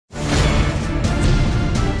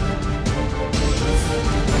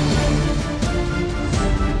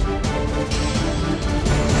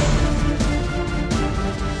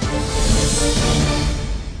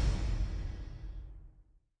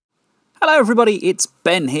Hello everybody, it's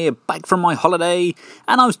Ben here, back from my holiday,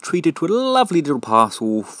 and I was treated to a lovely little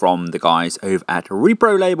parcel from the guys over at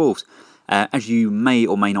Reprolabels. As you may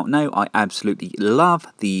or may not know, I absolutely love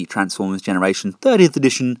the Transformers Generation 30th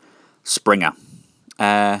Edition Springer.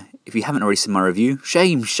 If you haven't already seen my review,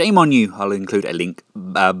 shame on you, I'll include a link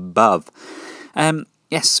above.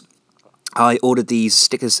 Yes, I ordered these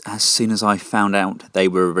stickers as soon as I found out they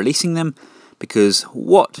were releasing them, because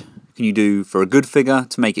what can you do for a good figure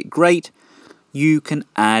to make it great? You can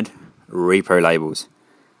add Reprolabels.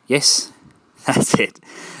 Yes, that's it.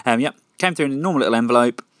 Yep, came through in a normal little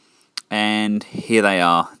envelope, and here they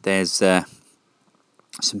are. There's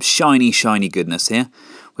some shiny goodness here.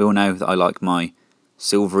 We all know that I like my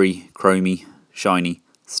silvery, chromy, shiny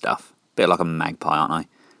stuff. Bit like a magpie, aren't I?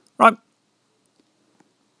 Right.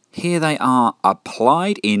 Here they are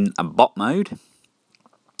applied in a bot mode.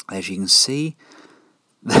 As you can see,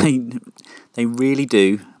 they really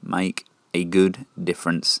do make a good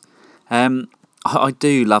difference. I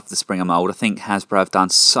do love the Springer mould. I think Hasbro have done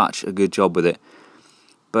such a good job with it.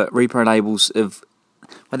 But Reprolabels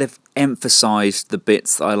they've emphasised the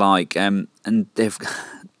bits that I like, and they've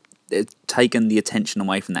taken the attention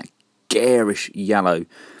away from that garish yellow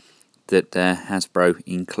that Hasbro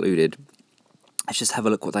included. Let's just have a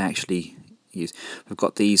look what they actually use. We've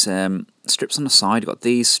got these strips on the side. We've got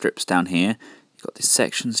these strips down here. You've got these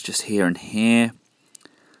sections just here and here.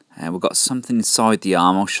 We've got something inside the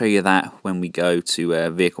arm. I'll show you that when we go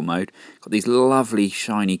to vehicle mode. Got these lovely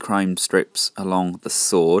shiny chrome strips along the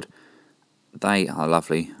sword. They are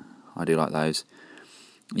lovely. I do like those.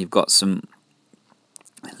 You've got some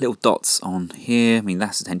little dots on here. I mean,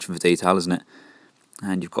 that's attention for detail, isn't it?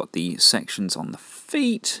 And you've got the sections on the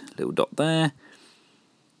feet. Little dot there.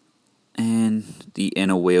 And the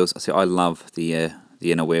inner wheels. See, I love the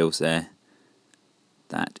inner wheels there.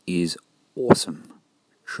 That is awesome.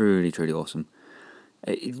 Truly awesome.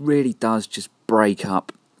 It really does just break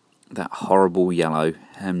up that horrible yellow.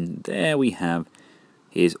 And there we have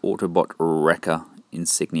his Autobot Wrecker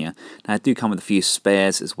insignia. Now, I do come with a few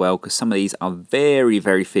spares as well, because some of these are very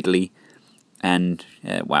fiddly. And,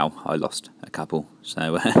 wow, I lost a couple.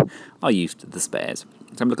 So, I used the spares.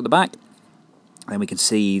 Let's have a look at the back. Then we can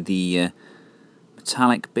see the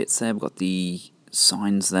metallic bits there. We've got the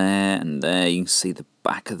signs there, and there you can see the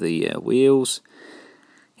back of the wheels.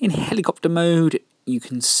 In helicopter mode, you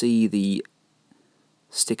can see the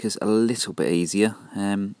stickers a little bit easier.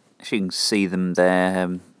 As you can see them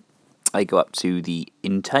there, they go up to the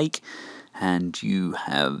intake, and you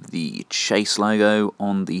have the Chase logo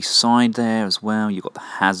on the side there as well. You've got the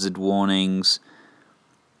hazard warnings.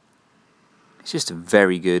 It's just a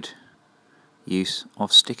very good use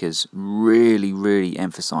of stickers, really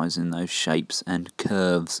emphasising those shapes and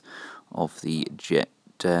curves of the jet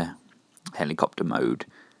helicopter mode.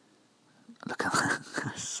 Look at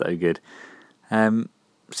that, so good.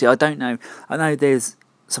 See, I don't know. I know there's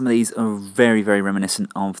some of these are very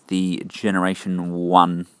reminiscent of the Generation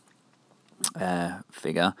 1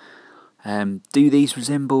 figure. Do these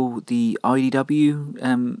resemble the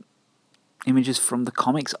IDW images from the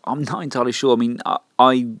comics? I'm not entirely sure. I mean,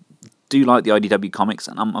 I do like the IDW comics,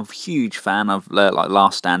 and I'm a huge fan of like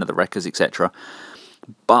Last Stand of the Wreckers, etc.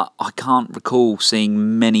 But I can't recall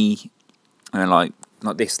seeing many like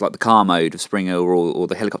this, like the car mode of Springer or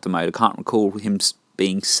the helicopter mode. I can't recall him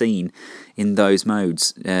being seen in those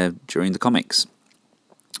modes during the comics.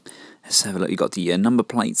 Let's have a look. You've got the number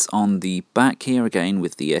plates on the back here again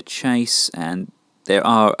with the Chase, and there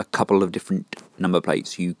are a couple of different number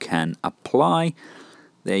plates you can apply.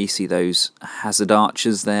 There you see those hazard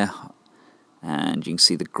arches there, and you can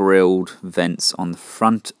see the grilled vents on the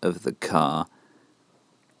front of the car.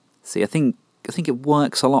 See, I think it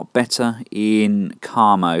works a lot better in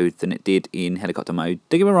car mode than it did in helicopter mode.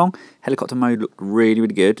 Don't get me wrong, helicopter mode looked really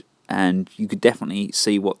good, and you could definitely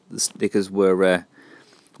see what the stickers were,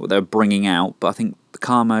 what they were bringing out. But I think the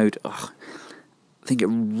car mode, I think it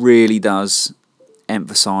really does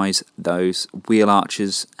emphasise those wheel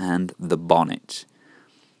arches and the bonnet.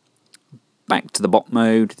 Back to the bot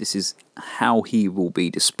mode. This is how he will be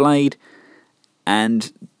displayed,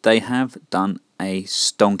 and they have done a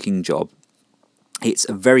stonking job. It's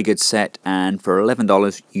a very good set, and for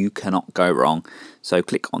 $11 you cannot go wrong. So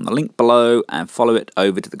click on the link below and follow it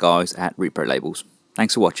over to the guys at Reprolabels.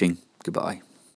 Thanks for watching. Goodbye.